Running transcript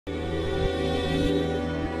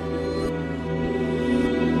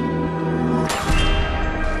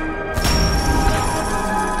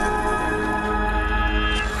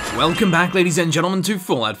Welcome back, ladies and gentlemen, to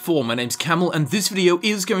Fallout 4. My name's Camel, and this video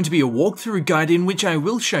is going to be a walkthrough guide in which I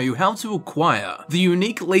will show you how to acquire the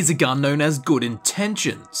unique laser gun known as Good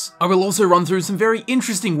Intentions. I will also run through some very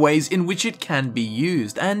interesting ways in which it can be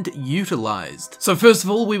used and utilized. So first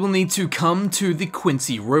of all, we will need to come to the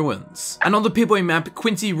Quincy Ruins. And on the Pip-Boy map,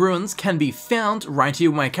 Quincy Ruins can be found right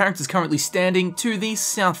here where my character is currently standing to the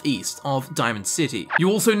southeast of Diamond City.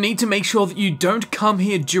 You also need to make sure that you don't come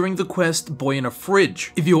here during the quest Boy in a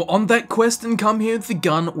Fridge. If you're on that quest and come here, the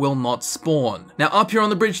gun will not spawn. Now up here on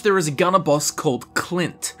the bridge there is a gunner boss called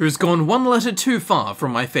Clint, who's gone one letter too far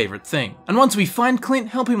from my favorite thing. And once we find Clint,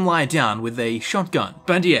 help him lie down with a shotgun.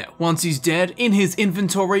 But yeah, once he's dead, in his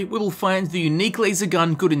inventory we will find the unique laser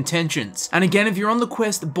gun Good Intentions. And again, if you're on the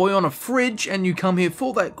quest Boy on a Fridge and you come here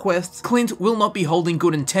for that quest, Clint will not be holding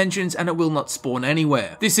Good Intentions and it will not spawn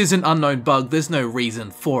anywhere. This is an unknown bug, there's no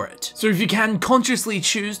reason for it. So if you can consciously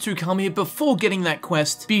choose to come here before getting that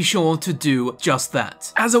quest, be sure to do just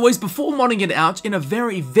that. As always, before modding it out in a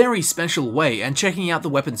very special way and checking out the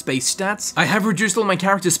weapons based stats, I have reduced all my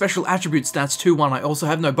character's special attribute stats to 1. I also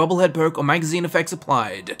have no bubblehead perk or magazine effects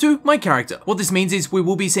applied to my character. What this means is we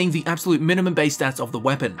will be seeing the absolute minimum base stats of the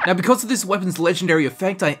weapon. Now because of this weapon's legendary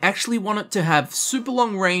effect, I actually want it to have super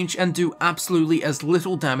long range and do absolutely as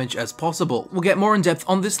little damage as possible. We'll get more in depth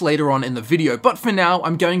on this later on in the video, but for now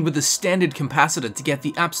I'm going with the standard capacitor to get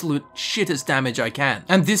the absolute shittest damage I can.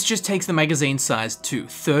 And this just takes the magazine size to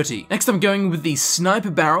 30. Next I'm going with the sniper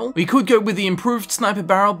barrel. We could go with the improved sniper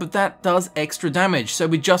barrel, but that does extra damage, so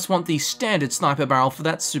we just want the standard sniper barrel for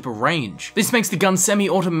that super range. This makes the gun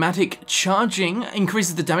semi-automatic charging,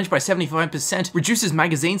 increases the damage by 75%, reduces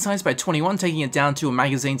magazine size by 21, taking it down to a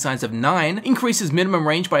magazine size of 9, increases minimum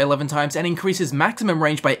range by 11 times, and increases maximum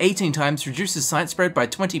range by 18 times, reduces sight spread by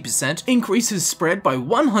 20%, increases spread by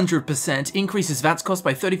 100%, increases VATS cost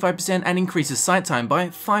by 35%, and increases sight time by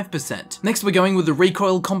 5%. Next we're going with the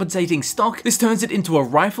recoil compensating stock. This turns it into a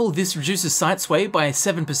rifle. This reduces sight sway by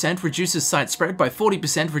 7%, reduces sight spread by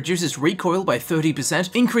 40%, reduces recoil by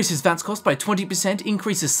 30%, increases VATS cost by 20%,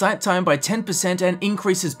 increases sight time by 10%, and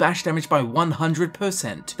increases bash damage by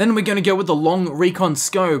 100%. Then we're going to go with the long recon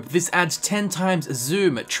scope. This adds 10 times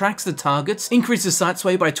zoom, tracks the targets, increases sight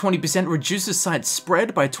sway by 20%, reduces sight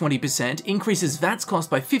spread by 20%, increases VATS cost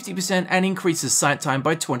by 50%, and increases sight time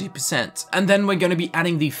by 20%. And then we're going to be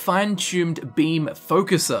adding the fine-tuned beam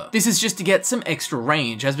focuser. This is just to get some extra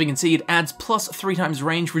range. As we can see, it adds plus 3 times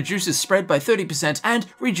range, reduces spread by 30%, and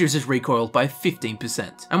reduces recoil by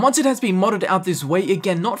 15%. And once it has been modded out this way,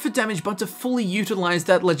 again, not for damage, but to fully utilize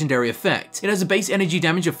that legendary effect. It has a base energy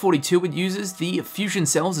damage of 42, it uses the fusion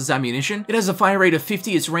cells as ammunition. It has a fire rate of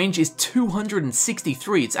 50, its range is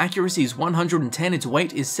 263, its accuracy is 110, its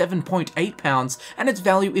weight is 7.8 pounds, and its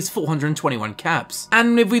value is 421 caps.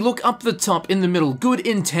 And if we look up the top in the middle, Good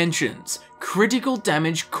Intentions. Critical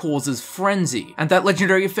damage causes frenzy, and that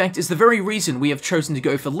legendary effect is the very reason we have chosen to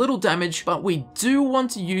go for little damage, but we do want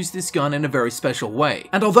to use this gun in a very special way.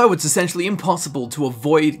 And although it's essentially impossible to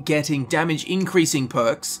avoid getting damage increasing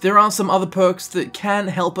perks, there are some other perks that can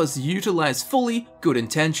help us utilize fully Good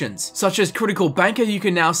Intentions, such as Critical Banker. You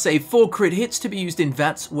can now save 4 crit hits to be used in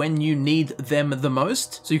VATS when you need them the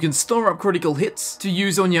most, so you can store up critical hits to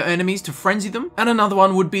use on your enemies to frenzy them. And another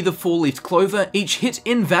one would be the 4-leafed Clover. Each hit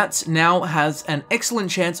in VATS now has an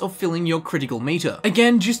excellent chance of filling your critical meter.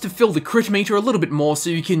 Again, just to fill the crit meter a little bit more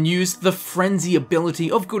so you can use the frenzy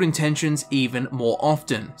ability of Good Intentions even more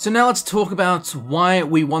often. So now let's talk about why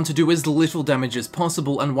we want to do as little damage as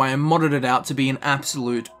possible and why I modded it out to be an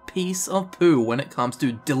absolute piece of poo when it comes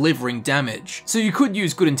to delivering damage. So you could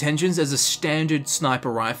use Good Intentions as a standard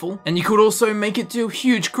sniper rifle, and you could also make it do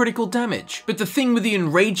huge critical damage. But the thing with the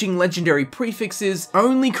enraging legendary prefix is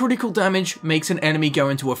only critical damage makes an enemy go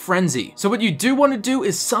into a frenzy. So what you do want to do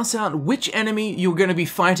is suss out which enemy you're going to be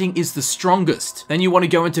fighting is the strongest. Then you want to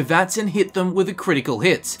go into VATS and hit them with a critical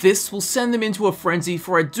hit. This will send them into a frenzy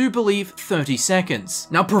for, I do believe, 30 seconds.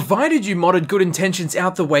 Now provided you modded Good Intentions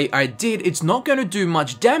out the way I did, it's not going to do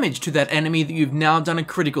much damage to that enemy that you've now done a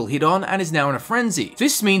critical hit on and is now in a frenzy.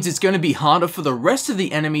 This means it's going to be harder for the rest of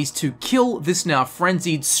the enemies to kill this now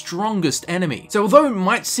frenzied strongest enemy. So although it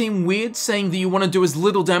might seem weird saying that you want to do as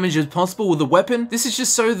little damage as possible with a weapon, this is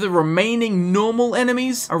just so the remaining normal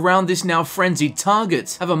enemies around this now frenzied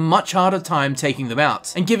target have a much harder time taking them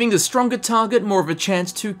out, and giving the stronger target more of a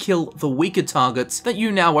chance to kill the weaker targets that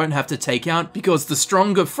you now won't have to take out because the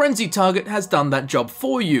stronger frenzied target has done that job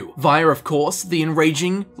for you, via of course the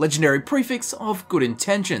enraging legendary prefix of good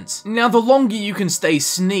intentions. Now, the longer you can stay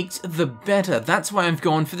sneaked, the better. That's why I've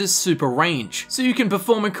gone for this super range. So you can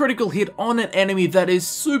perform a critical hit on an enemy that is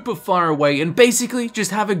super far away and basically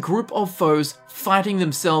just have a group of foes fighting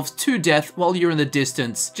themselves to death while you're in the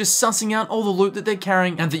distance, just sussing out all the loot that they're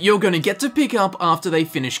carrying and that you're going to get to pick up after they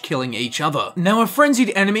finish killing each other. Now, a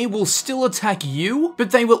frenzied enemy will still attack you,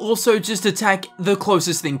 but they will also just attack the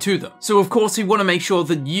closest thing to them. So of course you want to make sure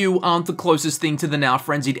that you aren't the closest thing to the now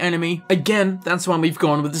frenzied enemy. Again, that's why we've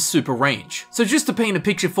gone with the super range. So just to paint a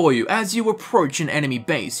picture for you, as you approach an enemy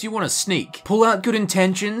base, you want to sneak. Pull out good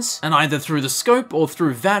intentions, and either through the scope or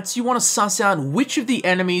through VATS, you want to suss out which of the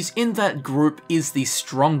enemies in that group is the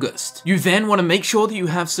strongest. You then want to make sure that you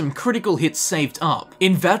have some critical hits saved up.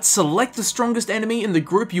 In VATS, select the strongest enemy in the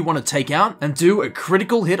group you want to take out and do a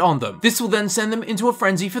critical hit on them. This will then send them into a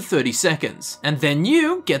frenzy for 30 seconds. And then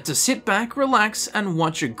you get to sit back, relax, and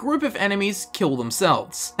watch a group of enemies kill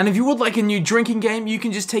themselves. And if you would like a new drinking game, you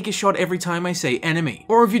can just take a shot every time I say enemy.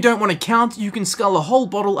 Or if you don't want to count, you can scull a whole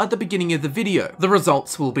bottle at the beginning of the video. The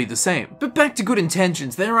results will be the same. But back to good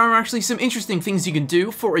intentions, there are actually some interesting things you can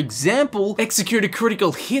do. For example, execute a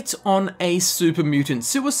critical hit on a super mutant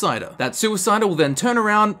suicider. That suicider will then turn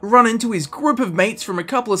around, run into his group of mates from a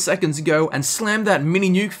couple of seconds ago, and slam that mini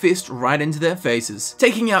nuke fist right into their faces,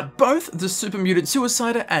 taking out both the super mutant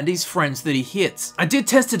suicider and his friends that he hits. I did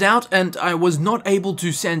test it out, and I was not able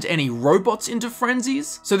to send any robots into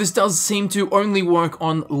frenzies, so this does seem to only work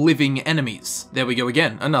on living enemies. There we go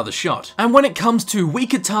again, another shot. And when it comes to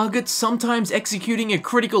weaker targets, sometimes executing a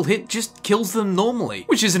critical hit just kills them normally,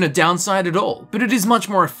 which isn't a downside at all, but it is much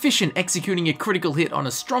more efficient executing a critical hit on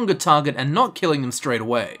a stronger target and not killing them straight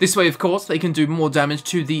away. This way, of course, they can do more damage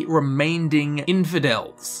to the remaining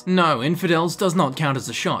infidels. No, infidels does not count as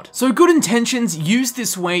a shot. So good intentions used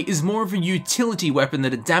this way is more of a utility weapon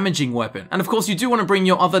than a damaging weapon. And of course, you do want to bring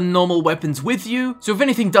your other normal weapons with you, so if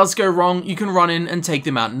anything does go wrong, you can run in and take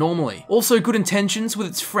them out normally. Also, good intentions with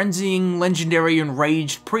its frenzying, legendary,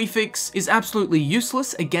 enraged prefix is absolutely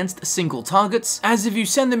useless against single targets, as if you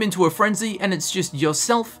send them into a frenzy and it's just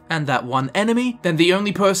yourself and that one enemy, then the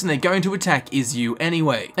only person they're going to attack is you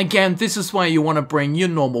anyway. Again, this is why you want to bring your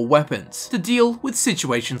normal weapons to deal with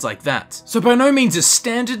situations like that. So by no means a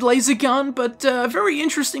standard laser gun, but a very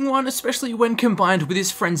interesting one, especially when combined with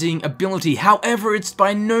his frenzying ability. However, it's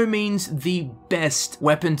by no means the best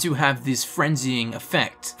weapon to have this frenzying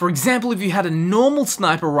effect. For example, if you had a normal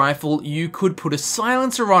sniper rifle, you could put a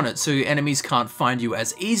silencer on it so your enemies can't find you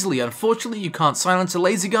as easily. Unfortunately, you can't silence a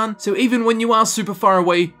laser gun, so even when you are super far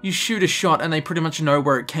away, you shoot a shot and they pretty much know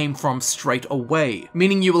where it came from straight away,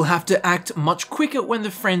 meaning you will have to act much quicker when the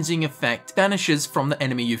frenzying effect vanishes from the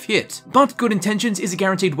enemy you've hit. But good intentions is a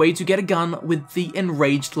guaranteed way to get a gun with the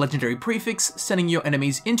enraged legendary prefix, sending your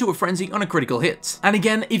enemies into a frenzy on a critical hit. And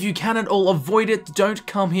again, if you can at all avoid it, don't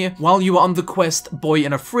come here while you are on the quest boy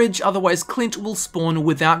in a fridge, otherwise Clint will spawn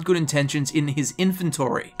without good intentions in his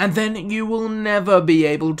inventory, and then you will never be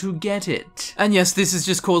able to get it. And yes, this is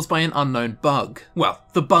just caused by an unknown bug. Well,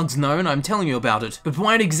 the bug's known, I'm telling you about it, but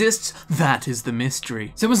why it exists, that is the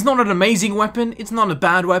mystery. So it's not an amazing weapon, it's not a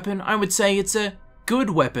bad weapon, I would say it's a good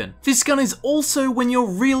weapon. This gun is also when you're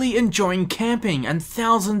really enjoying camping and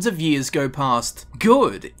thousands of years go past.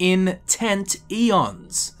 Good in tent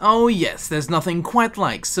eons. Oh yes, there's nothing quite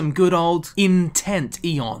like some good old intent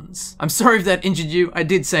eons. I'm sorry if that injured you, I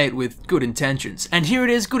did say it with good intentions. And here it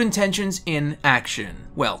is, good intentions in action.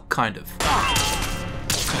 Well, kind of.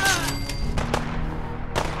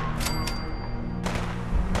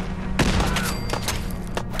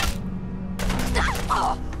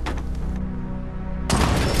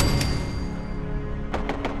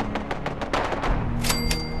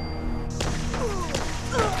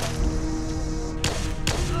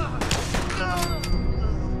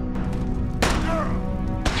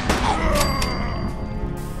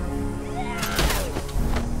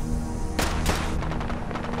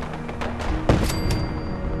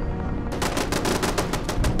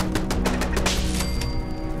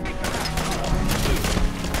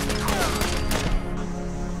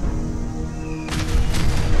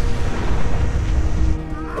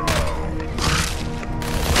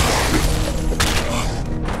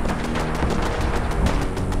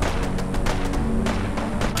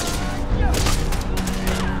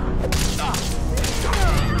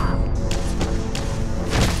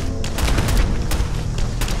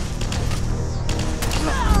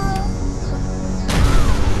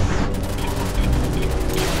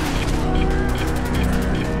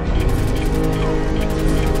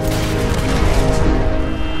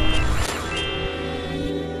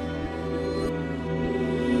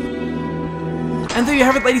 And there you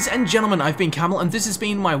have it, ladies and gentlemen, I've been Camel, and this has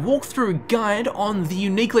been my walkthrough guide on the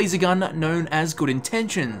unique laser gun known as Good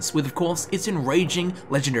Intentions, with of course its enraging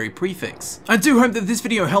legendary prefix. I do hope that this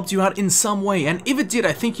video helped you out in some way, and if it did,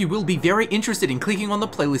 I think you will be very interested in clicking on the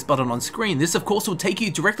playlist button on screen. This of course will take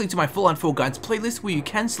you directly to my Fallout 4 Guides playlist, where you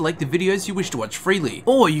can select the videos you wish to watch freely.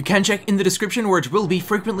 Or you can check in the description, where it will be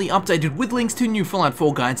frequently updated with links to new Fallout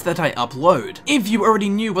 4 guides that I upload. If you already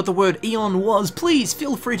knew what the word Eon was, please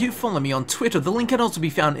feel free to follow me on Twitter. The link can also be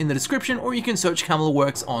found in the description, or you can search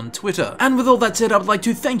Camelworks on Twitter. And with all that said, I'd like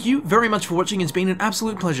to thank you very much for watching. It's been an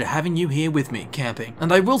absolute pleasure having you here with me, camping.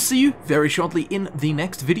 And I will see you very shortly in the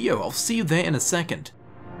next video. I'll see you there in a second.